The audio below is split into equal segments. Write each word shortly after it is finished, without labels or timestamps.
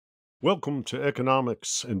Welcome to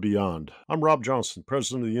Economics and Beyond. I'm Rob Johnson,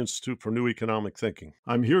 president of the Institute for New Economic Thinking.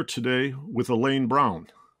 I'm here today with Elaine Brown.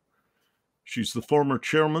 She's the former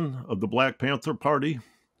chairman of the Black Panther Party.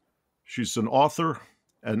 She's an author,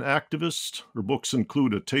 an activist. Her books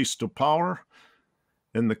include A Taste of Power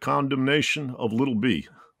and The Condemnation of Little B.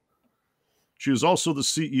 She is also the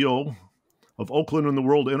CEO of Oakland and the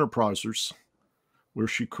World Enterprisers, where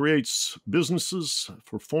she creates businesses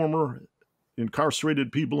for former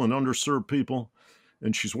incarcerated people and underserved people,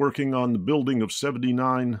 and she's working on the building of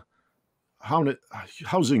 79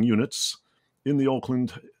 housing units in the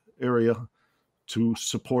Oakland area to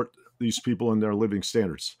support these people and their living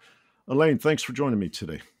standards. Elaine, thanks for joining me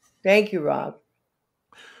today. Thank you, Rob.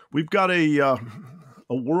 We've got a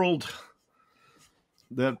world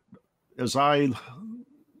that, as I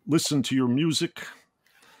listen to your music,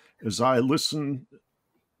 as I listen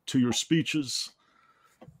to your speeches,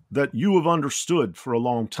 that you have understood for a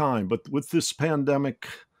long time. But with this pandemic,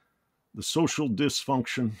 the social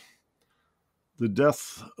dysfunction, the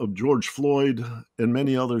death of George Floyd, and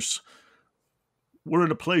many others, we're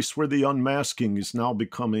in a place where the unmasking is now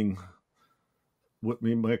becoming what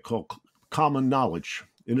we might call common knowledge.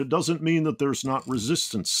 And it doesn't mean that there's not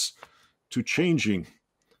resistance to changing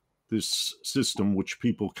this system, which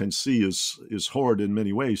people can see is hard in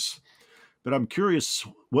many ways. But I'm curious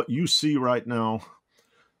what you see right now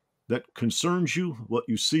that concerns you, what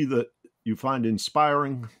you see that you find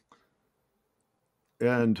inspiring,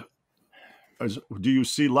 and do you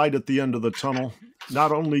see light at the end of the tunnel?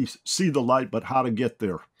 Not only see the light, but how to get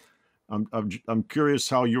there. I'm curious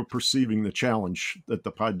how you're perceiving the challenge that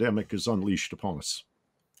the pandemic has unleashed upon us.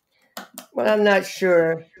 Well, I'm not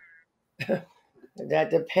sure that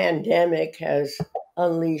the pandemic has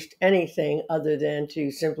unleashed anything other than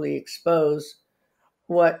to simply expose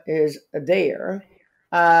what is there.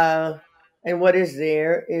 And what is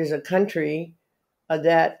there is a country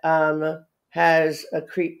that has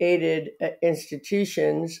created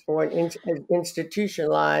institutions or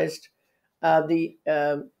institutionalized the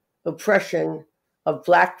oppression of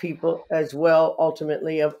Black people, as well,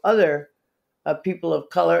 ultimately, of other people of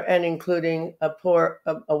color, and including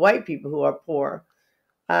white people who are poor.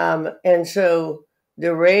 And so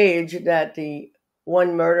the rage that the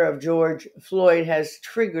one murder of George Floyd has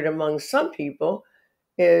triggered among some people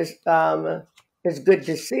is good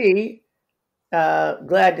to see.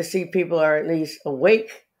 Glad to see people are at least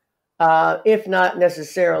awake, if not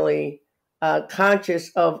necessarily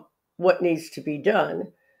conscious of what needs to be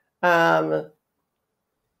done. You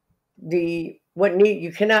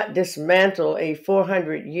cannot dismantle a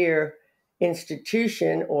 400-year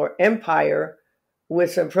institution or empire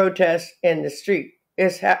with some protests in the street.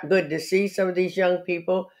 It's good to see some of these young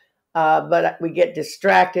people, but we get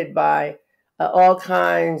distracted by all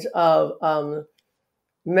kinds of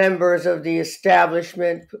members of the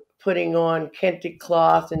establishment putting on kente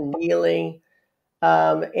cloth and kneeling,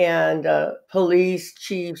 and police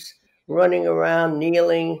chiefs running around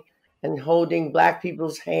kneeling and holding Black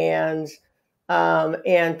people's hands,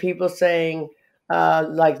 and people saying,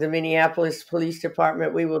 like the Minneapolis Police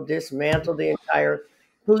Department, we will dismantle the entire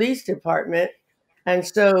police department. And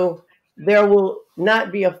so there will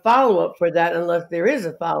not be a follow-up for that unless there is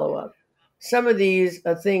a follow-up. Some of these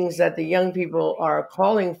things that the young people are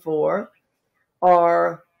calling for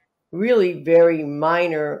are really very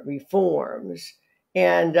minor reforms,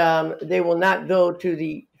 and they will not go to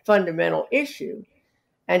the fundamental issue.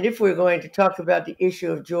 And if we're going to talk about the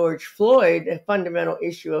issue of George Floyd, the fundamental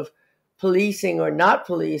issue of policing or not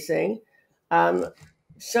policing,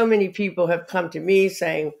 so many people have come to me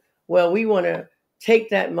saying, well, we want to take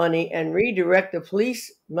that money and redirect the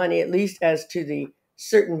police money, at least as to the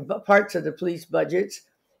certain parts of the police budgets,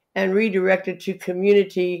 and redirect it to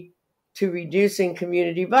reducing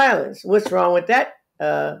community violence. What's wrong with that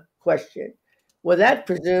question? Well, that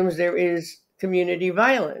presumes there is community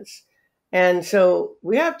violence. And so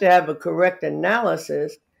we have to have a correct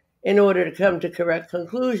analysis in order to come to correct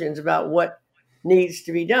conclusions about what needs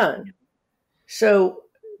to be done. So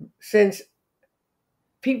since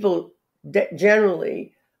people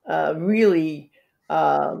generally really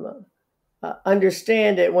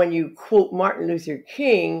understand that when you quote Martin Luther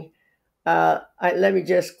King, let me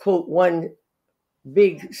just quote one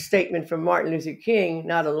big statement from Martin Luther King,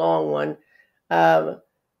 not a long one.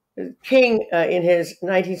 King, in his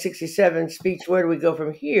 1967 speech, Where Do We Go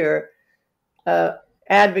From Here?,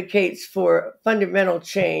 advocates for fundamental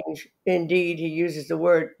change. Indeed, he uses the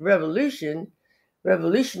word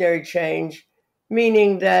revolutionary change,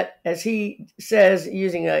 meaning that, as he says,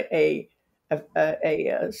 using a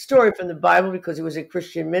story from the Bible, because he was a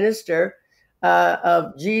Christian minister,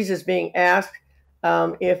 of Jesus being asked,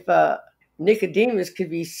 If Nicodemus could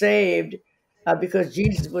be saved because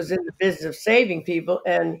Jesus was in the business of saving people,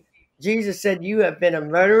 and Jesus said, "You have been a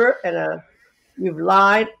murderer and you've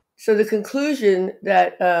lied." So the conclusion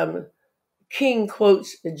that King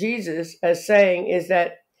quotes Jesus as saying is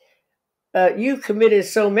that you committed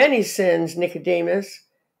so many sins, Nicodemus.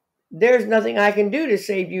 There's nothing I can do to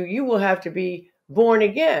save you. You will have to be born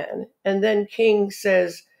again. And then King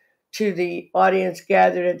says to the audience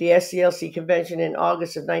gathered at the SCLC convention in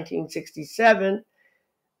August of 1967,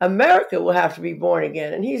 America will have to be born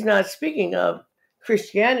again. And he's not speaking of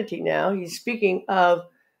Christianity now. He's speaking of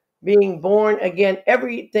being born again.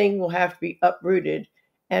 Everything will have to be uprooted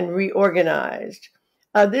and reorganized.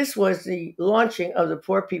 This was the launching of the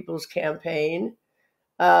Poor People's Campaign,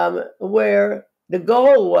 where the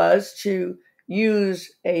goal was to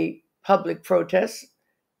use a public protest,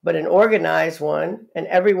 but an organized one, and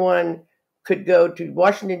everyone could go to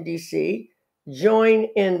Washington, D.C., join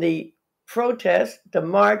in the protest, the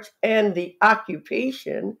march, and the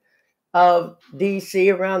occupation of D.C.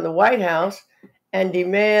 around the White House, and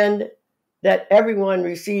demand that everyone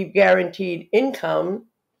receive guaranteed income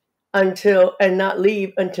until, and not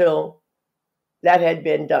leave until that had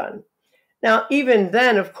been done. Now, even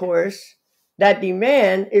then, of course, that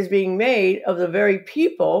demand is being made of the very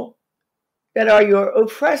people that are your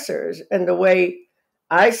oppressors. And the way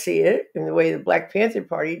I see it, and the way the Black Panther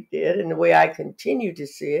Party did, and the way I continue to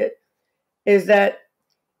see it, is that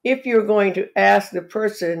if you're going to ask the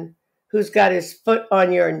person who's got his foot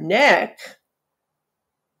on your neck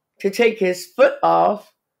to take his foot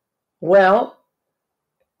off, well,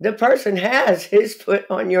 the person has his foot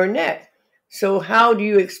on your neck. So how do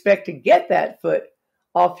you expect to get that foot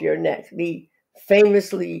off your neck? The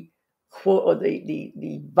famously quote, or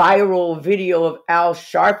the viral video of Al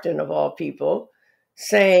Sharpton, of all people,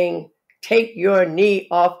 saying, "Take your knee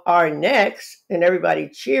off our necks," and everybody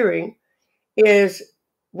cheering, is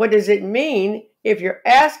what does it mean if you're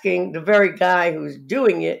asking the very guy who's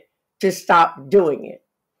doing it to stop doing it?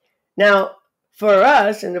 Now, for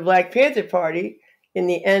us in the Black Panther Party, in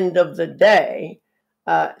the end of the day,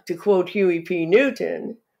 to quote Huey P.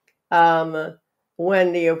 Newton,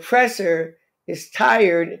 when the oppressor is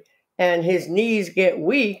tired and his knees get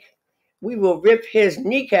weak, we will rip his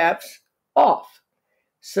kneecaps off.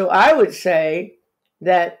 So I would say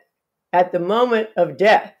that at the moment of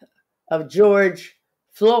death of George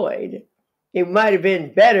Floyd, it might have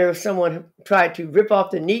been better if someone tried to rip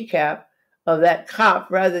off the kneecap of that cop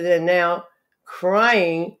rather than now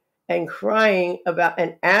crying about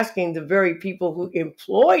and asking the very people who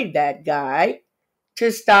employed that guy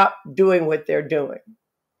to stop doing what they're doing.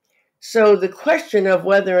 So the question of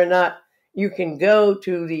whether or not you can go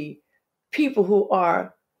to the people who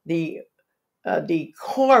are the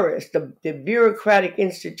chorus, the bureaucratic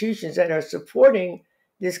institutions that are supporting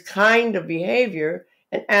this kind of behavior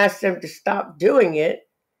and ask them to stop doing it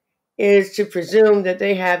is to presume that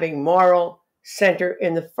they have a moral center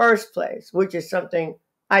in the first place, which is something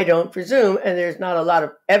I don't presume, and there's not a lot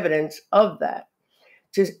of evidence of that.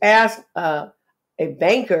 To ask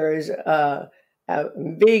bankers,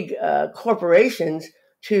 big corporations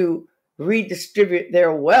to redistribute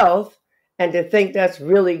their wealth and to think that's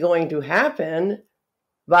really going to happen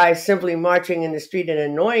by simply marching in the street and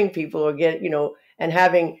annoying people or and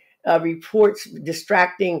having reports,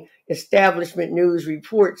 distracting establishment news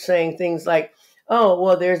reports saying things like, "Oh,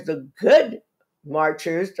 well, there's the good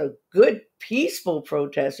marchers, the good peaceful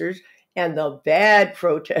protesters, and the bad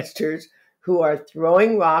protesters who are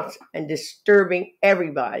throwing rocks and disturbing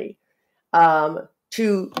everybody."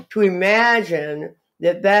 To imagine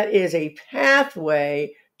that is a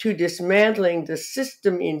pathway to dismantling the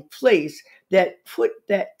system in place that put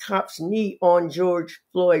that cop's knee on George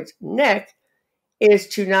Floyd's neck is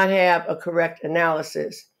to not have a correct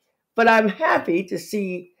analysis. But I'm happy to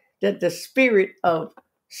see that the spirit of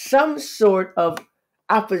some sort of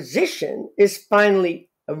opposition is finally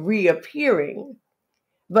reappearing.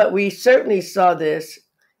 But we certainly saw this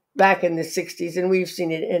back in the 60s, and we've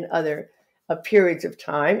seen it in other periods of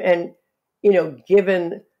time. And,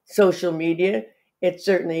 given social media, it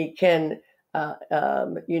certainly can,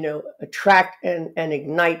 attract and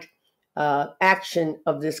ignite action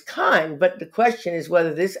of this kind. But the question is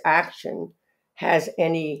whether this action has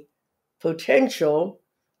any potential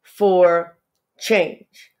for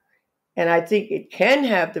change. And I think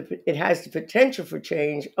it has the potential for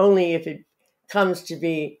change only if it comes to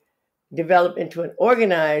be developed into an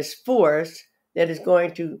organized force that is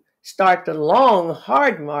going to start the long,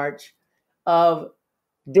 hard march of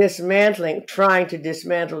trying to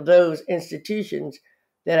dismantle those institutions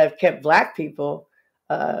that have kept Black people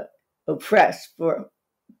oppressed for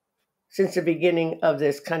since the beginning of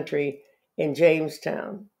this country in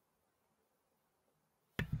Jamestown.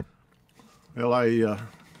 Well, I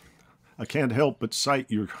can't help but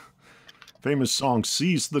cite your famous song,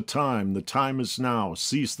 "Seize the time is now,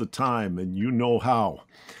 seize the time, and you know how."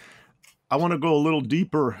 I want to go a little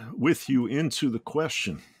deeper with you into the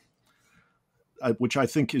question, which I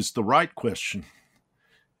think is the right question,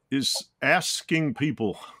 is asking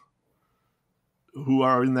people who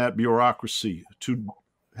are in that bureaucracy to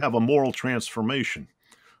have a moral transformation,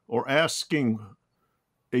 or asking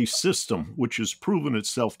a system which has proven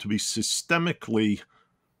itself to be systemically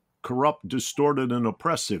corrupt, distorted, and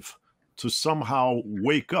oppressive to somehow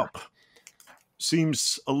wake up,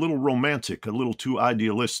 seems a little romantic, a little too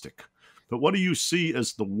idealistic. But what do you see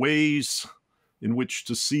as the ways in which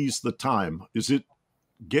to seize the time?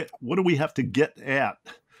 What do we have to get at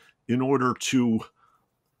in order to,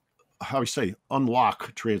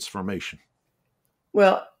 unlock transformation?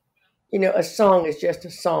 Well, a song is just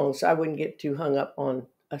a song, so I wouldn't get too hung up on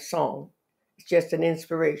a song. It's just an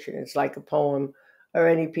inspiration. It's like a poem or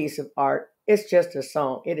any piece of art. It's just a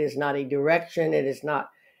song. It is not a direction. It is,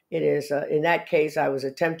 in that case, I was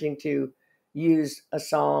attempting to use a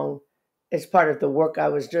song as part of the work I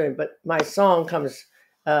was doing, but my song comes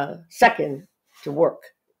second to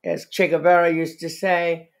work. As Che Guevara used to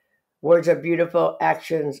say, words are beautiful,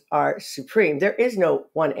 actions are supreme. There is no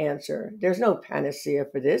one answer. There's no panacea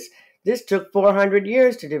for this. This took 400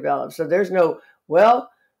 years to develop. So there's no, well,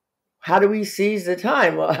 how do we seize the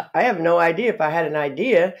time? Well, I have no idea. If I had an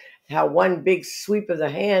idea how one big sweep of the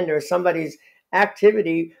hand or somebody's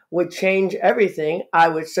activity would change everything, I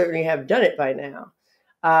would certainly have done it by now.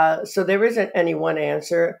 So there isn't any one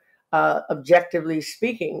answer, objectively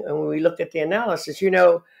speaking. And when we look at the analysis,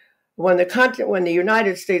 when the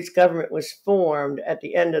United States government was formed at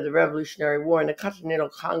the end of the Revolutionary War, and the Continental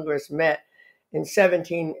Congress met in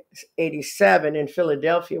 1787 in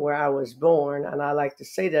Philadelphia, where I was born, and I like to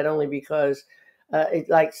say that only because it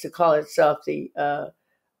likes to call itself the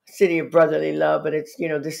city of brotherly love, but it's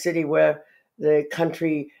the city where the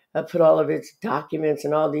country put all of its documents,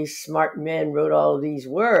 and all these smart men wrote all of these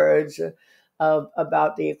words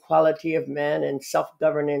about the equality of men and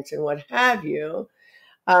self-governance and what have you.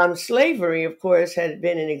 Slavery, of course, had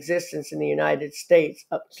been in existence in the United States,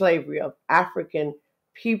 slavery of African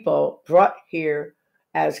people brought here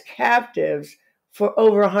as captives for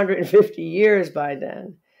over 150 years by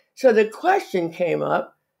then. So the question came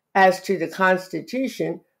up as to the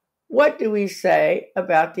Constitution, what do we say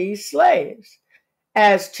about these slaves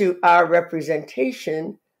as to our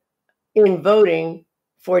representation in voting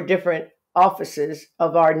for different offices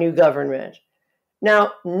of our new government?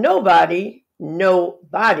 Now, nobody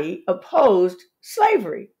opposed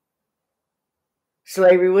slavery.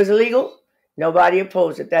 Slavery was illegal. Nobody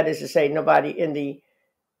opposed it. That is to say, nobody in the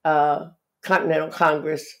Continental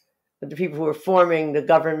Congress, the people who were forming the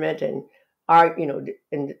government and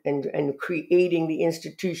creating the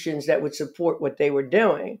institutions that would support what they were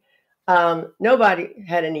doing. Nobody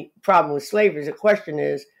had any problem with slavery. The question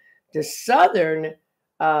is, the Southern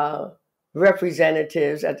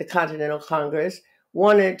representatives at the Continental Congress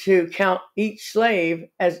wanted to count each slave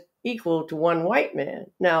as equal to one white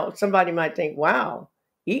man. Now, somebody might think, wow,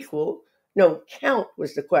 equal? No, count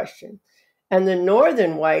was the question. And the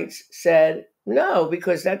Northern whites said, no,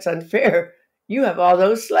 because that's unfair. You have all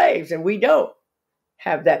those slaves, and we don't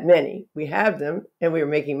have that many. We have them, and we are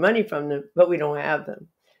making money from them, but we don't have them.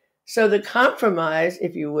 So the compromise,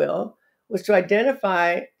 if you will, was to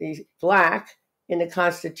identify the Black in the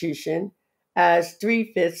Constitution as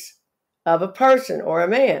 3/5 of a person or a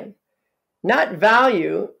man. Not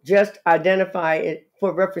value, just identify it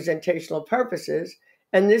for representational purposes.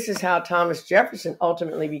 And this is how Thomas Jefferson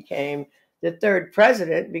ultimately became the third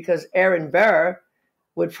president, because Aaron Burr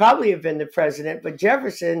would probably have been the president, but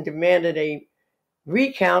Jefferson demanded a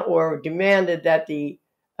recount, or demanded that the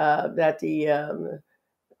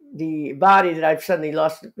body that I've suddenly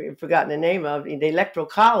forgotten the name of, the Electoral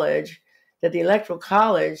College, look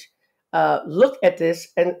at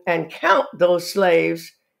this and count those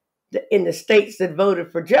slaves in the states that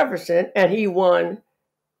voted for Jefferson, and he won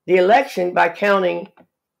the election by counting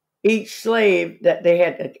each slave that they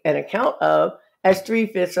had an account of as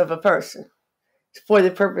 3/5 of a person for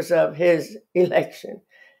the purpose of his election.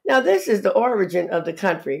 Now, this is the origin of the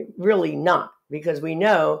country. Really not, because we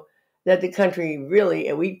know that the country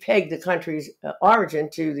we peg the country's origin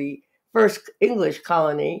to the first English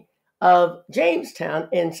colony of Jamestown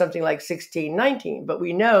in something like 1619. But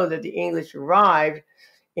we know that the English arrived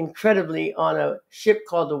incredibly on a ship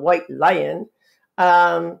called the White Lion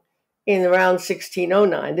in around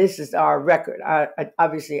 1609. This is our record.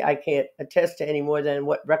 Obviously, I can't attest to any more than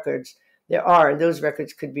what records there are, and those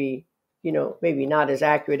records could be, maybe not as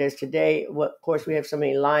accurate as today. Well, of course, we have so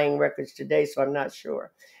many lying records today, so I'm not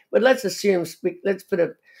sure. But let's assume, let's put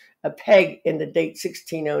a peg in the date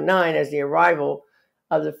 1609 as the arrival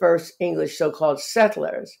of the first English so-called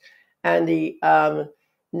settlers. And the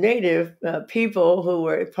native people who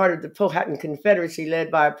were part of the Powhatan Confederacy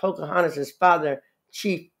led by Pocahontas' father,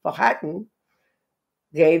 Chief Powhatan,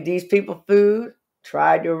 gave these people food,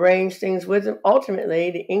 tried to arrange things with them.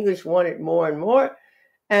 Ultimately, the English wanted more and more,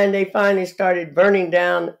 and they finally started burning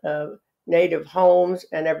down native homes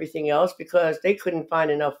and everything else because they couldn't find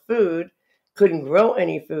enough food, couldn't grow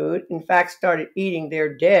any food, in fact, started eating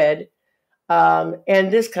their dead,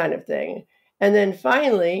 and this kind of thing. And then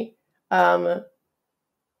finally,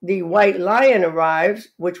 the White Lion arrives,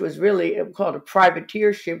 which was really called a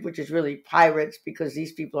privateer ship, which is really pirates because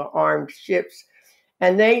these people are armed ships.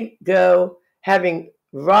 And they go, having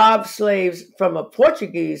robbed slaves from a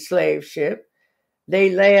Portuguese slave ship, they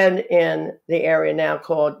land in the area now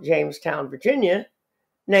called Jamestown, Virginia,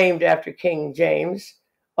 named after King James,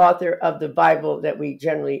 author of the Bible that we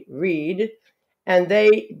generally read. And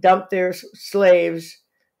they dump their slaves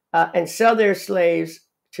and sell their slaves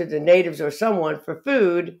to the natives or someone for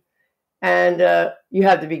food. And you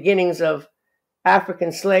have the beginnings of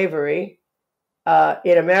African slavery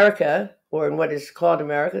in America, or in what is called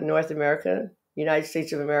America, North America, United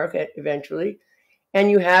States of America eventually. And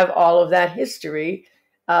you have all of that history.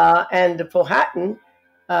 And the Powhatan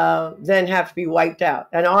then have to be wiped out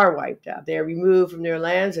and are wiped out. They're removed from their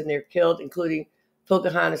lands and they're killed, including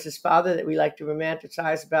Pocahontas' father that we like to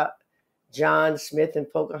romanticize about John Smith and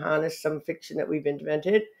Pocahontas, some fiction that we've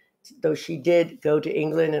invented, though she did go to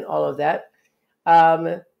England and all of that.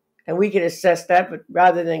 And we can assess that, but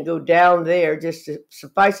rather than go down there, just to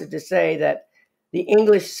suffice it to say that the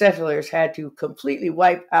English settlers had to completely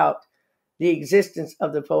wipe out the existence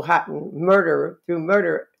of the Powhatan through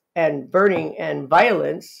murder and burning and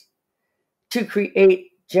violence to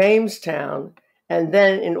create Jamestown. And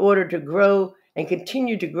then in order to grow and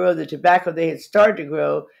continue to grow the tobacco they had started to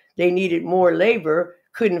grow, they needed more labor,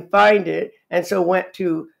 couldn't find it, and so went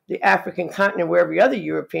to the African continent where every other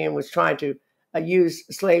European was trying to use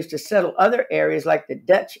slaves to settle other areas like the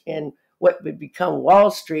Dutch in what would become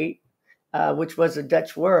Wall Street, which was a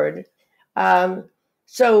Dutch word.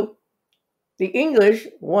 So the English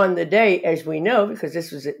won the day, as we know, because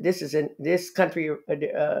this country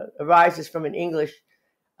arises from English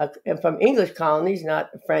colonies, not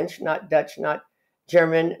French, not Dutch, not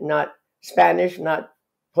German, not Spanish, not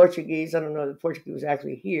Portuguese. I don't know if the Portuguese was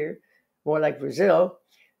actually here, more like Brazil.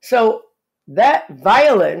 So that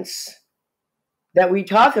violence that we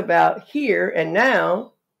talk about here and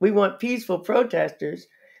now, we want peaceful protesters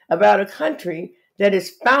about a country that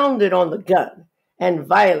is founded on the gun and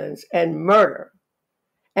violence and murder,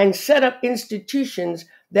 and set up institutions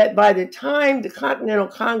that by the time the Continental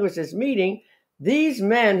Congress is meeting, these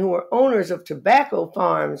men who are owners of tobacco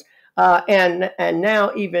farms and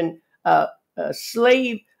now even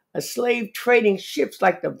slave trading ships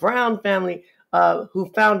like the Brown family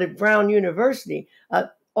who founded Brown University,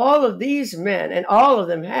 all of these men, and all of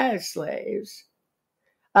them had slaves,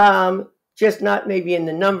 just not maybe in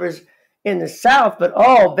the numbers in the South, but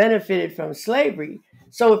all benefited from slavery.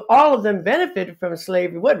 So if all of them benefited from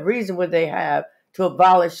slavery, what reason would they have to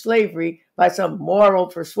abolish slavery by some moral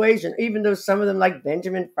persuasion, even though some of them, like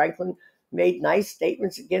Benjamin Franklin, made nice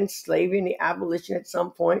statements against slavery and the abolition at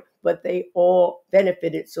some point, but they all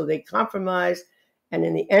benefited. So they compromised. And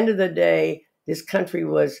in the end of the day, this country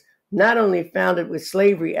was not only founded with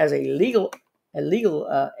slavery as a legal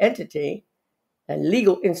entity, a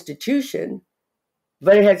legal institution,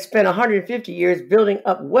 but it had spent 150 years building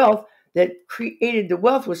up wealth that created the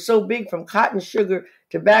wealth was so big from cotton, sugar,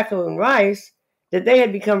 tobacco, and rice that they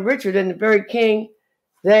had become richer than the very king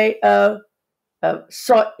they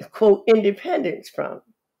sought, quote, independence from.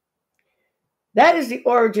 That is the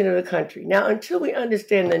origin of the country. Now, until we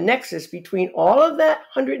understand the nexus between all of that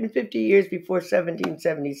 150 years before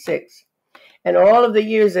 1776 and all of the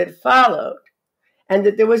years that followed, and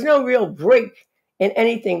that there was no real break in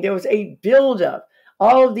anything, there was a buildup.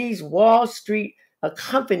 All of these Wall Street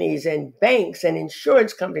companies and banks and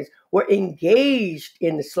insurance companies were engaged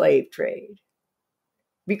in the slave trade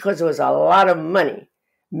because there was a lot of money.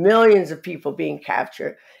 Millions of people being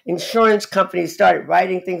captured. Insurance companies started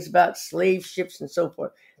writing things about slave ships and so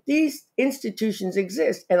forth. These institutions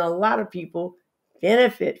exist, and a lot of people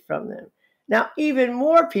benefit from them. Now, even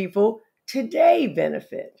more people today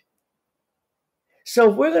benefit. So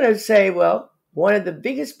if we're going to say, well, one of the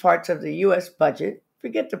biggest parts of the U.S. budget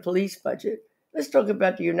forget the police budget. Let's talk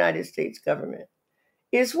about the United States government.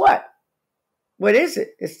 Is what? What is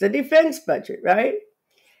it? It's the defense budget, right?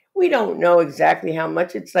 We don't know exactly how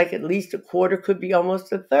much. It's like at least a quarter, could be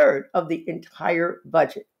almost a third of the entire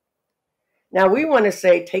budget. Now, we want to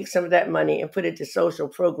say take some of that money and put it to social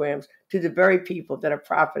programs to the very people that are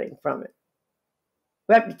profiting from it.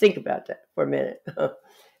 We have to think about that for a minute.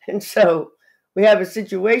 And so we have a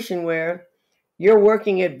situation where you're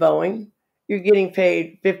working at Boeing, you're getting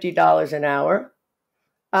paid $50 an hour.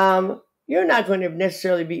 You're not going to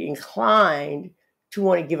necessarily be inclined to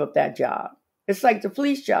want to give up that job. It's like the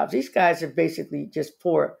police jobs. These guys are basically just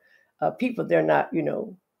poor people. They're not,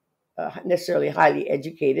 necessarily highly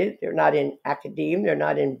educated. They're not in academia. They're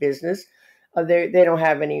not in business. They don't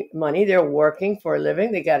have any money. They're working for a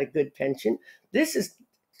living. They got a good pension. This is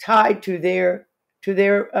tied to their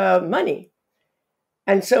money.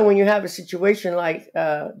 And so when you have a situation like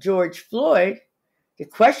George Floyd, the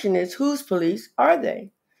question is, whose police are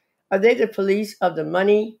they? Are they the police of the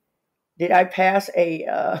money? Did I pass a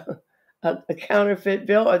counterfeit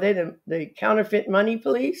bill? Are they the counterfeit money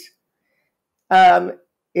police?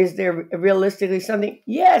 Is there realistically something?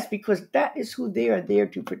 Yes, because that is who they are there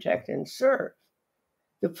to protect and serve.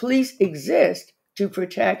 The police exist to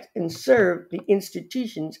protect and serve the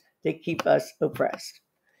institutions that keep us oppressed.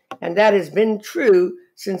 And that has been true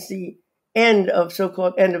since the end of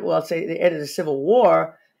the end of the Civil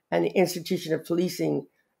War and the institution of policing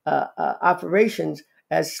operations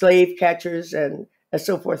as slave catchers and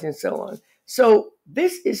so forth and so on. So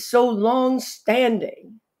this is so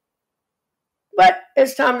long-standing. But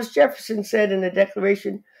as Thomas Jefferson said in the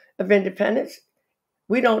Declaration of Independence,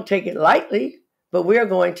 we don't take it lightly, but we're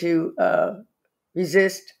going to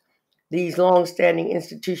resist these long-standing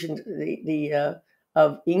institutions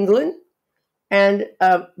of England,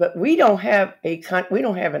 but we don't have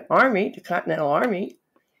an army, the Continental Army.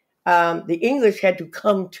 The English had to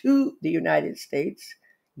come to the United States,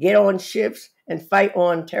 get on ships, and fight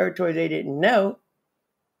on territory they didn't know.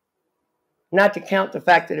 Not to count the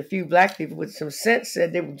fact that a few black people with some sense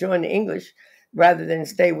said they would join the English rather than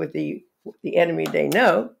stay with the enemy they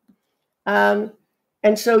know. And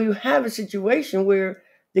so you have a situation where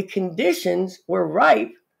the conditions were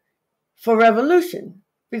ripe for revolution,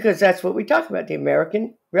 because that's what we talk about, the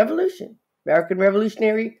American Revolution, American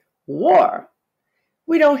Revolutionary War.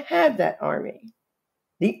 We don't have that army.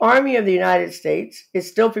 The Army of the United States is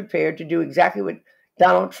still prepared to do exactly what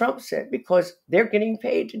Donald Trump said because they're getting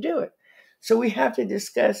paid to do it. So we have to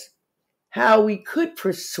discuss how we could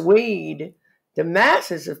persuade the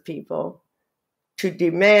masses of people to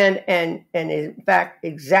demand and in fact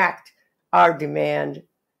exact our demand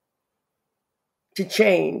to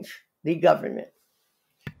change the government.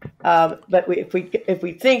 But if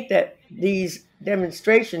we think that these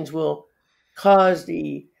demonstrations will cause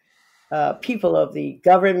the people of the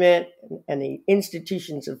government and the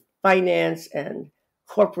institutions of finance and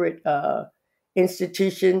corporate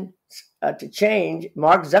institutions to change,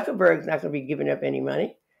 Mark Zuckerberg's not going to be giving up any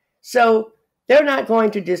money. So they're not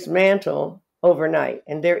going to dismantle overnight.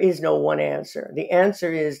 And there is no one answer. The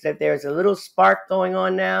answer is that there's a little spark going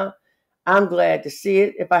on now. I'm glad to see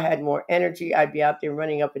it. If I had more energy, I'd be out there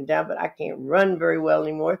running up and down, but I can't run very well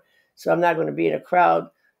anymore. So I'm not going to be in a crowd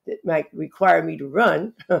that might require me to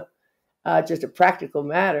run, just a practical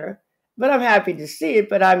matter. But I'm happy to see it,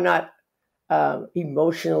 but I'm not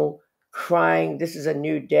emotional, crying, this is a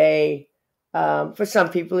new day. For some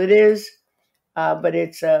people it is, but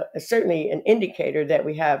it's certainly an indicator that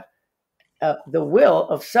we have the will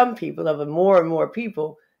of some people, of more and more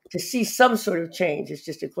people, to see some sort of change. It's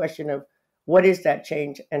just a question of what is that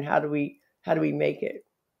change and how do we make it?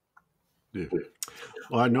 Yeah.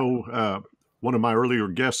 Well, I know one of my earlier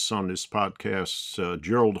guests on this podcast,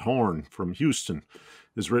 Gerald Horn from Houston,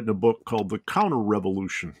 has written a book called The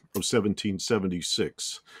Counter-Revolution of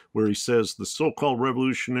 1776, where he says the so-called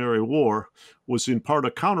Revolutionary War was in part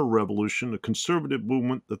a counter-revolution, a conservative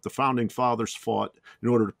movement that the Founding Fathers fought in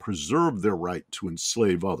order to preserve their right to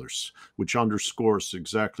enslave others, which underscores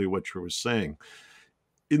exactly what you were saying.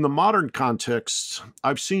 In the modern context,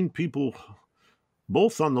 I've seen people,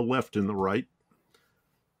 both on the left and the right,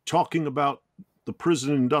 talking about the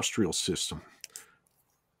prison industrial system.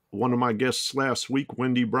 One of my guests last week,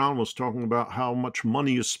 Wendy Brown, was talking about how much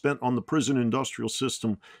money is spent on the prison industrial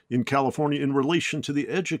system in California in relation to the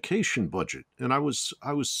education budget. And I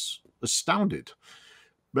was astounded.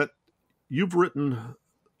 But you've written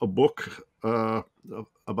a book about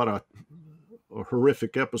a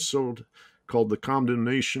horrific episode called The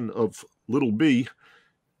Condemnation of Little B.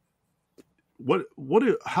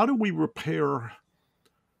 How do we repair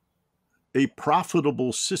a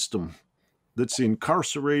profitable system that's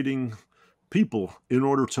incarcerating people in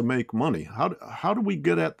order to make money. How do we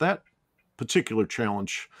get at that particular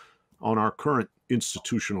challenge on our current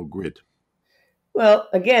institutional grid? Well,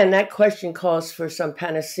 again, that question calls for some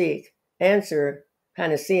Panacean answer,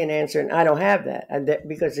 and I don't have that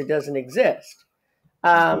because it doesn't exist.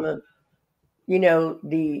 Um,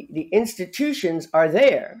 the institutions are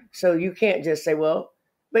there, so you can't just say, well,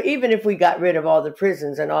 but even if we got rid of all the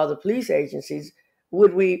prisons and all the police agencies,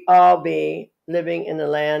 would we all be living in the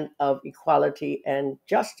land of equality and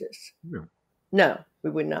justice? Yeah. No, we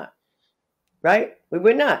would not. Right? We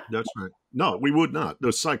would not. That's right. No, we would not.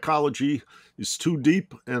 The psychology is too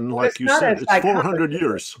deep, and Well, like it's you not a said, it's 400 psychology.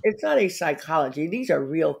 years. It's not a psychology. These are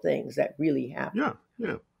real things that really happen. Yeah,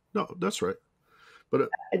 yeah. No, that's right. But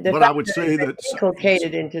The but I fact would that say it's been that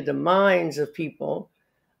inculcated into the minds of people.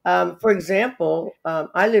 For example,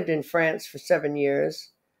 I lived in France for 7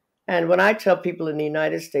 years. And when I tell people in the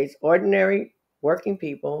United States, ordinary working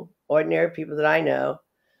people, ordinary people that I know,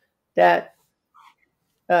 that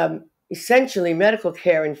essentially medical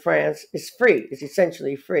care in France is free, is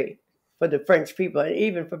essentially free for the French people, and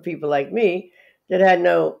even for people like me that had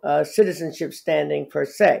no citizenship standing per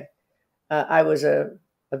se. I was a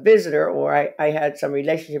visitor, or I had some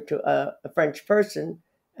relationship to a French person,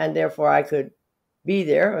 and therefore I could be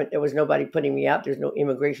there. There was nobody putting me out. There's no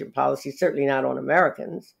immigration policy, certainly not on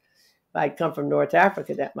Americans. If I'd come from North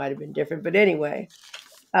Africa, that might have been different. But anyway,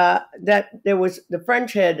 that there was the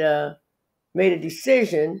French had made a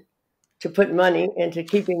decision to put money into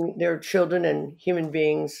keeping their children and human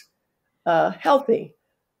beings healthy.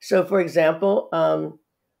 So, for example,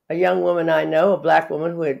 a young woman I know, a black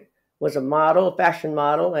woman was a model, a fashion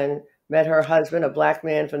model, and met her husband, a black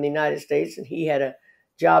man from the United States, and he had a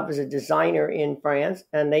job as a designer in France,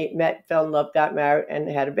 and they met, fell in love, got married, and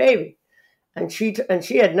had a baby. And she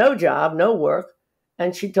had no job, no work,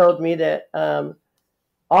 and she told me that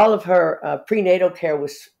all of her prenatal care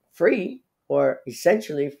was free or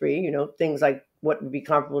essentially free. Things like what would be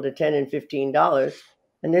comparable to $10 and $15,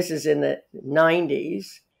 and this is in the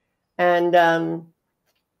 90s. And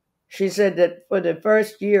she said that for the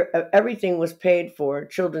first year, everything was paid for: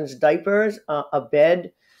 children's diapers, a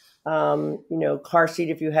bed, car seat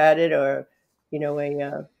if you had it, or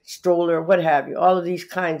a stroller, what have you. All of these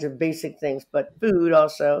kinds of basic things, but food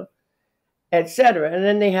also, etc. And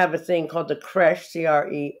then they have a thing called the creche, that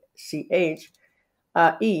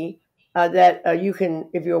you can,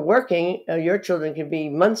 if you're working, your children can be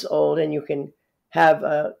months old, and you can have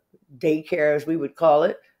daycare, as we would call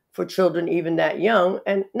it, for children even that young,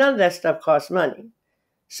 and none of that stuff costs money.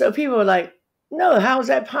 So people are like, no, how is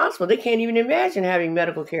that possible? They can't even imagine having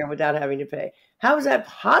medical care without having to pay. How is that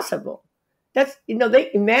possible?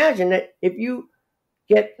 They imagine that if you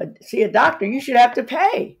see a doctor, you should have to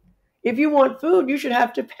pay. If you want food, you should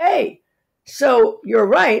have to pay. So you're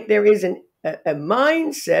right. There is a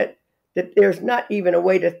mindset that there's not even a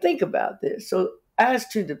way to think about this. So as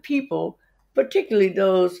to the people, particularly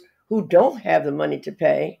those who don't have the money to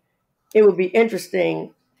pay, it would be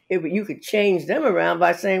interesting if you could change them around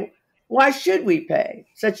by saying, why should we pay?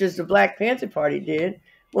 Such as the Black Panther Party did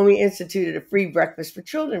when we instituted a free breakfast for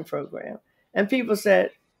children program. And people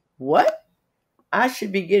said, what? I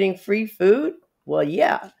should be getting free food? Well,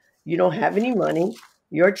 yeah, you don't have any money.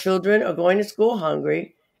 Your children are going to school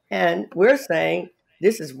hungry. And we're saying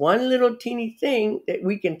this is one little teeny thing that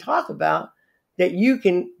we can talk about that you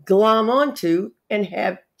can glom onto and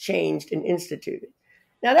have changed and instituted.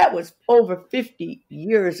 Now, that was over 50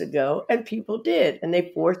 years ago, and people did. And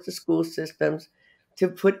they forced the school systems to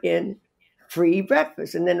put in free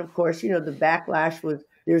breakfast. And then, of course, the backlash was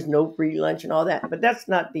there's no free lunch and all that. But that's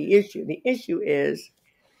not the issue. The issue is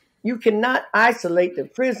you cannot isolate the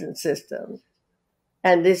prison system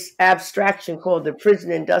and this abstraction called the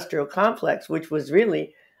prison industrial complex, which was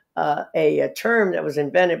really a term that was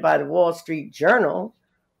invented by the Wall Street Journal.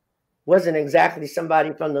 Wasn't exactly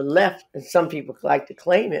somebody from the left, and some people like to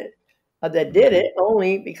claim it, that did it,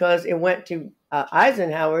 only because it went to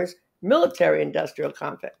Eisenhower's military industrial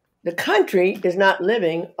complex. The country is not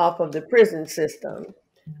living off of the prison system.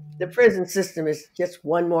 The prison system is just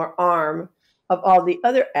one more arm of all the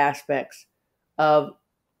other aspects of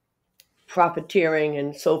profiteering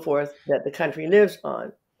and so forth that the country lives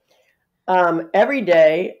on. Every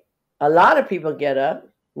day, a lot of people get up,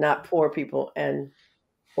 not poor people and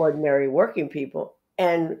ordinary working people,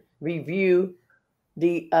 and review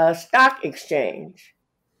the stock exchange.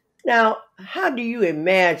 Now, how do you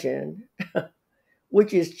imagine,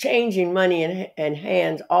 which is changing money in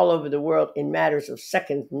hands all over the world in matters of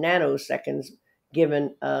seconds, nanoseconds,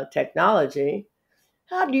 given technology,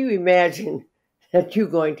 how do you imagine that you're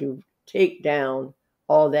going to take down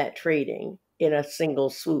all that trading in a single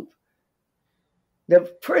swoop. The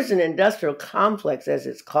prison industrial complex, as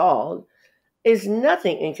it's called, is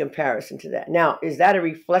nothing in comparison to that. Now, is that a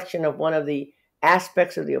reflection of one of the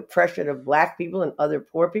aspects of the oppression of Black people and other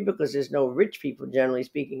poor people? Because there's no rich people, generally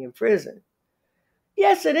speaking, in prison.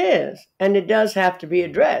 Yes, it is. And it does have to be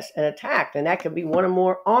addressed and attacked. And that could be one or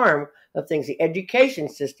more arm of things. The education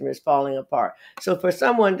system is falling apart. So for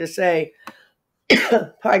someone to say,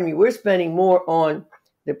 pardon me, we're spending more on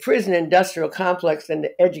the prison industrial complex than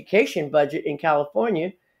the education budget in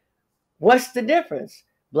California, what's the difference?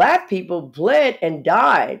 Black people bled and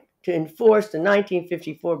died to enforce the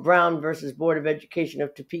 1954 Brown versus Board of Education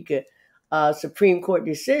of Topeka Supreme Court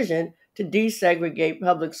decision to desegregate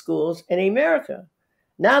public schools in America.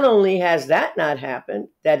 Not only has that not happened,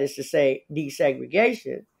 that is to say,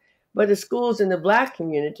 desegregation, but the schools in the Black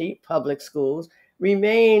community, public schools,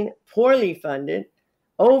 remain poorly funded,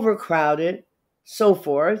 overcrowded, so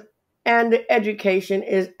forth, and the education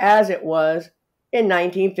is as it was in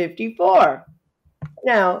 1954.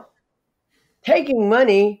 Now, taking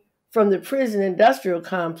money from the prison industrial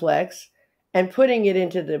complex and putting it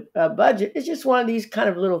into the budget is just one of these kind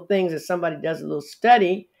of little things that somebody does a little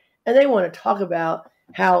study and they want to talk about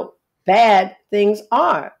how bad things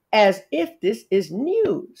are, as if this is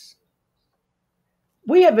news.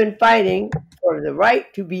 We have been fighting for the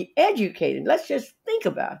right to be educated. Let's just think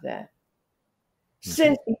about that.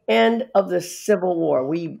 Since the end of the Civil War,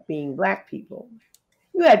 we being Black people,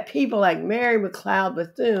 you had people like Mary McLeod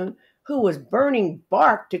Bethune, who was burning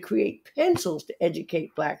bark to create pencils to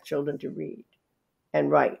educate Black children to read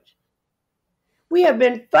and write. We have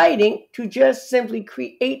been fighting to just simply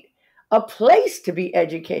create a place to be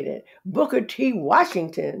educated. Booker T.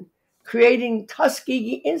 Washington creating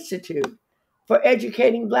Tuskegee Institute for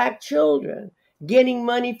educating Black children, getting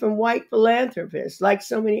money from white philanthropists, like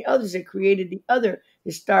so many others that created the other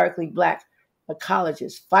historically Black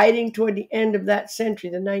colleges, fighting toward the end of that century,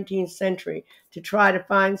 the 19th century, to try to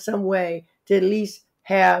find some way to at least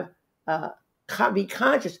have be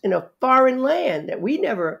conscious in a foreign land that we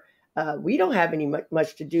don't have any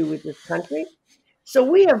much to do with this country. So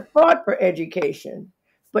we have fought for education.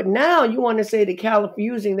 But now you want to say to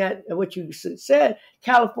using that, what you said,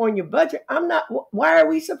 California budget, why are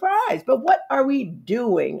we surprised? But what are we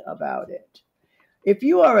doing about it? If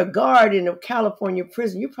you are a guard in a California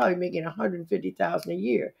prison, you're probably making $150,000 a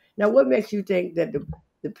year. Now, what makes you think that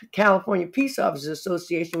the California Peace Officers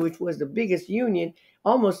Association, which was the biggest union,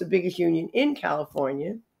 almost the biggest union in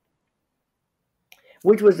California,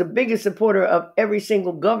 which was the biggest supporter of every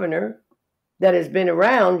single governor that has been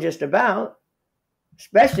around just about,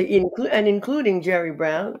 especially including Jerry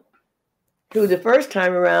Brown, who the first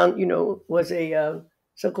time around, was a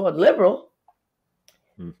so-called liberal.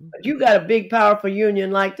 Mm-hmm. But you got a big, powerful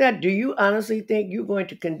union like that. Do you honestly think you're going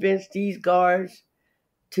to convince these guards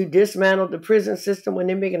to dismantle the prison system when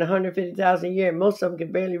they're making $150,000 a year and most of them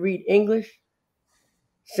can barely read English?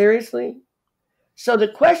 Seriously? So the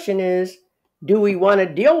question is, do we want to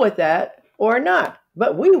deal with that or not?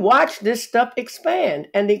 But we watched this stuff expand,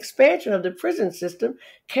 and the expansion of the prison system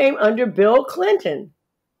came under Bill Clinton.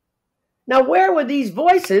 Now, where were these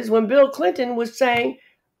voices when Bill Clinton was saying,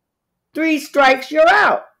 3 strikes, you're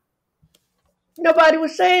out? Nobody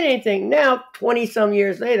was saying anything. Now, 20-some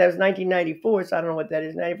years later, that was 1994, so I don't know what that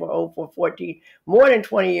is, 94, 04, 14, more than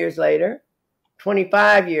 20 years later,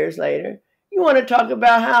 25 years later, you want to talk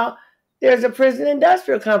about how there's a prison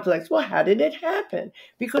industrial complex. Well, how did it happen?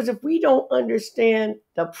 Because if we don't understand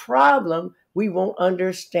the problem, we won't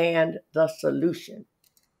understand the solution.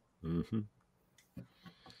 Mm-hmm.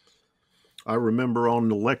 I remember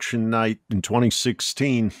on election night in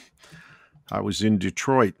 2016, I was in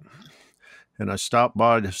Detroit, and I stopped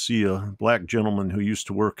by to see a Black gentleman who used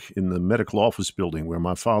to work in the medical office building where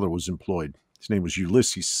my father was employed. His name was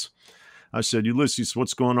Ulysses. I said, Ulysses,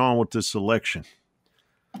 what's going on with this election?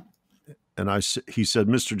 And he said,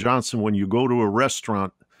 Mr. Johnson, when you go to a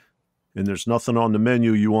restaurant and there's nothing on the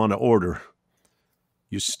menu you want to order,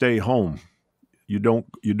 you stay home. You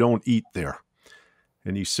don't eat there.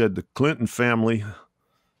 And he said the Clinton family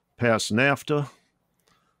passed NAFTA,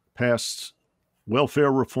 passed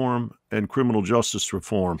welfare reform and criminal justice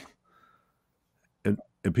reform, and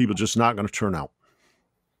people just not going to turn out.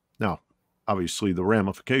 Now, obviously, the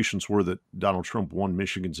ramifications were that Donald Trump won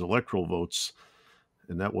Michigan's electoral votes,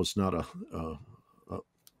 and that was not a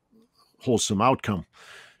wholesome outcome.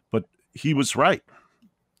 But he was right.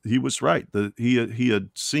 He was right. He had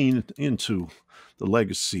seen into the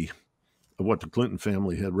legacy of what the Clinton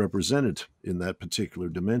family had represented in that particular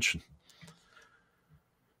dimension.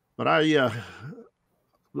 But I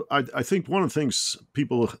think one of the things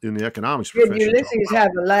people in the economics profession... Did Ulysses have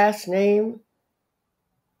a last name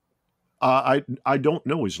I don't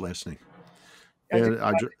know his last name, I just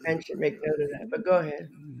and mentioned, make note of that. But go ahead.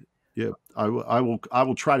 yeah, I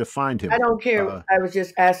will try to find I him. don't care. I was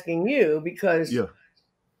just asking you because Yeah,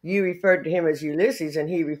 you referred to him as Ulysses and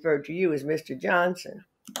he referred to you as Mr. Johnson.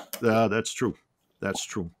 that's true. That's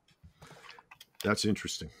true. That's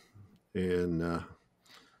interesting, and uh,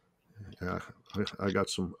 I got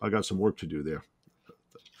some work to do there.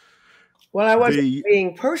 Well, I wasn't The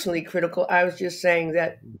being personally critical. I was just saying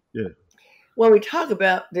that Yeah. when we talk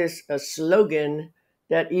about this slogan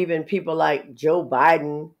that even people like Joe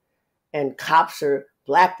Biden and cops are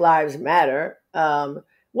Black Lives Matter,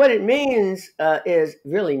 what it means is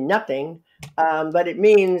really nothing. But it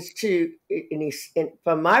means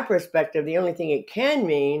from my perspective, the only thing it can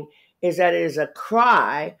mean is that it is a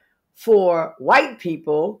cry for white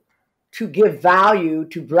people to give value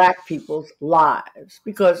to Black people's lives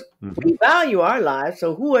because Mhm. we value our lives.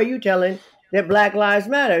 So who are you telling that Black Lives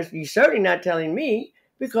Matter? You're certainly not telling me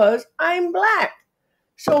because I'm Black.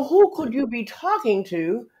 So who could you be talking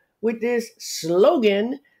to with this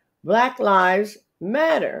slogan, Black Lives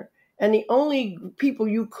Matter? And the only people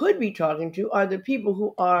you could be talking to are the people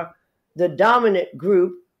who are the dominant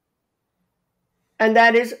group, and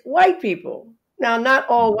that is white people. Now, not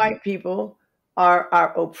all Mhm. white people are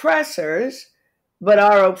our oppressors, but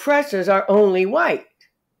our oppressors are only white,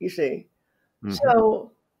 you see. Mhm.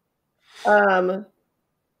 So um,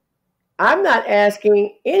 I'm not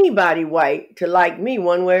asking anybody white to like me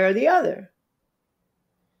one way or the other.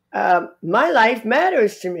 My life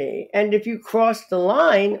matters to me. And if you cross the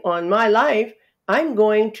line on my life, I'm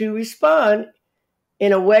going to respond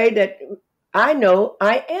in a way that I know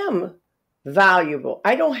I am valuable.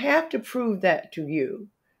 I don't have to prove that to you.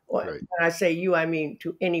 When Right. I say you, I mean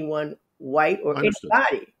to anyone, white or Understood.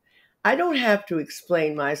 anybody. I don't have to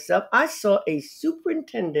explain myself. I saw a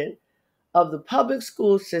superintendent of the public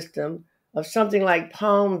school system of something like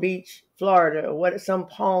Palm Beach, Florida, or some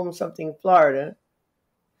Palm something, Florida,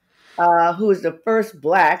 who was the first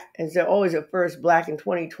Black, and they're always the first Black in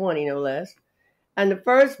 2020, no less, and the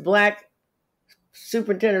first Black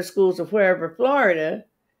superintendent of schools of wherever, Florida,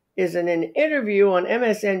 is in an interview on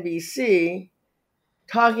MSNBC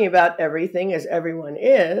talking about everything as everyone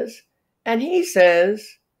is. And he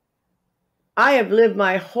says, I have lived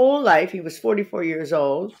my whole life, he was 44 years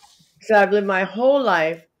old, he said, I've lived my whole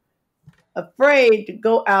life afraid to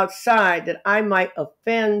go outside that I might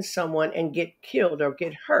offend someone and get killed or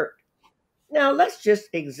get hurt. Now, let's just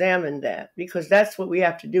examine that because that's what we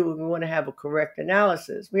have to do when we want to have a correct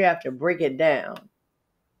analysis. We have to break it down.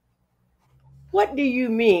 What do you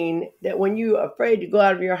mean that when you're afraid to go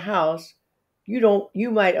out of your house, you're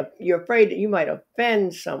afraid that you might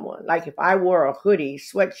offend someone? Like if I wore a hoodie,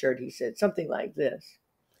 sweatshirt, he said, something like this.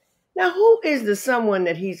 Now, who is the someone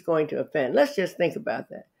that he's going to offend? Let's just think about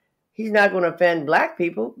that. He's not going to offend Black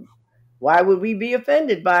people. Why would we be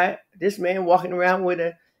offended by this man walking around with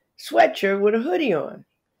a sweatshirt with a hoodie on?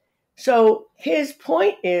 So his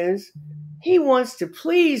point is he wants to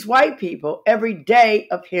please white people every day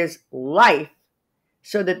of his life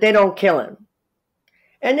so that they don't kill him.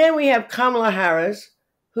 And then we have Kamala Harris,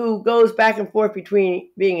 who goes back and forth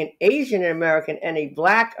between being an Asian American and a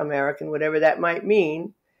Black American, whatever that might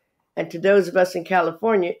mean. And to those of us in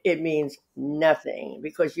California, it means nothing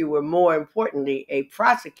because you were more importantly a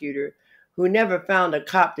prosecutor who never found a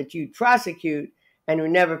cop that you'd prosecute and who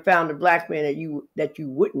never found a Black man that you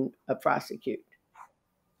wouldn't prosecute.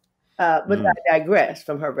 But Mm. I digress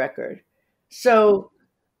from her record. So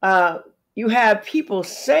uh, you have people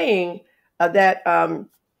saying that um,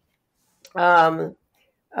 I've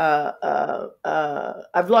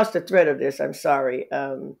lost the thread of this. I'm sorry.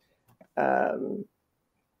 Um,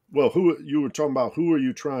 Well, who you were talking about? Who are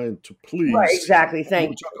you trying to right, please? exactly. You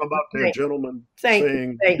were Thank talking you. about that gentleman Thank you.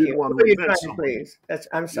 saying he Thank didn't you. want Who are to you offend trying to someone. please?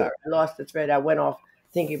 I'm Yeah. sorry. I lost the thread. I went off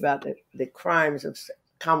thinking about the crimes of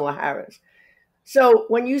Kamala Harris. So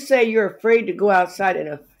when you say you're afraid to go outside and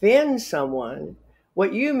offend someone,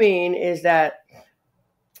 what you mean is that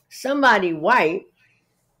somebody white,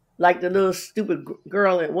 like the little stupid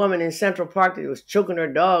girl and woman in Central Park that was choking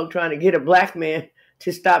her dog trying to get a Black man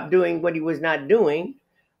to stop doing what he was not doing.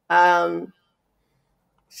 Um,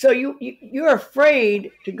 So you're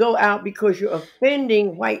afraid to go out because you're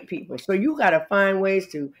offending white people. So you got to find ways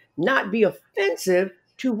to not be offensive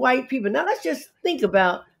to white people. Now let's just think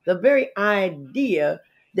about the very idea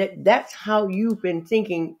that that's how you've been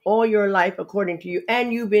thinking all your life, according to you,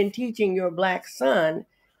 and you've been teaching your Black son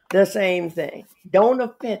the same thing. Don't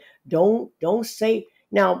offend. Don't say.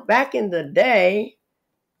 Now back in the day,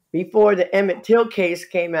 before the Emmett Till case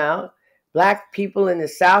came out, Black people in the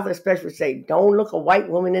South especially would say, don't look a white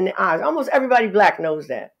woman in the eyes. Almost everybody Black knows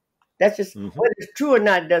that. That's just whether it's true or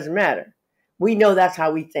not, it doesn't matter. We know that's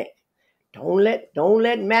how we think. Don't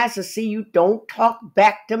let massa see you. Don't talk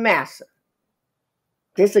back to massa.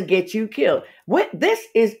 This will get you killed. This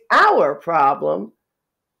is our problem.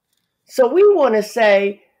 So we want to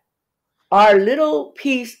say our little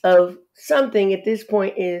piece of something at this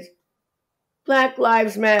point is Black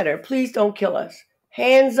Lives Matter. Please don't kill us.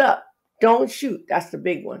 Hands up. Don't shoot. That's the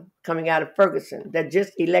big one coming out of Ferguson that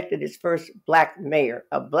just elected its first black mayor,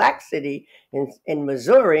 a black city in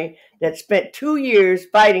Missouri that spent 2 years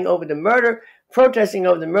fighting over the murder, protesting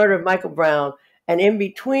over the murder of Michael Brown. And in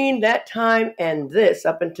between that time and this,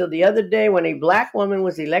 up until the other day when a black woman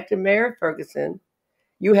was elected mayor of Ferguson,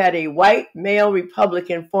 you had a white male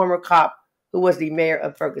Republican former cop who was the mayor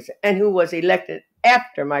of Ferguson and who was elected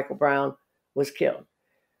after Michael Brown was killed.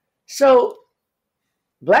 So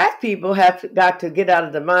Black people have got to get out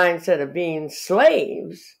of the mindset of being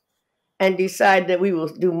slaves and decide that we will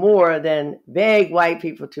do more than beg white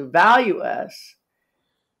people to value us,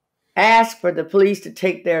 ask for the police to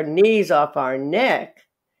take their knees off our neck,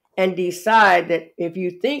 and decide that if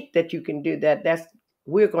you think that you can do that,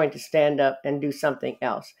 we're going to stand up and do something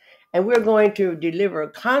else. And we're going to deliver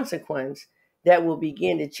a consequence that will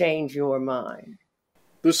begin to change your mind.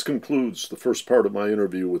 This concludes the first part of my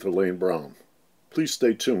interview with Elaine Brown. Please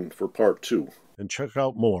stay tuned for part 2 and check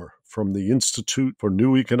out more from the Institute for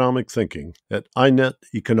New Economic Thinking at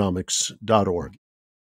ineteconomics.org.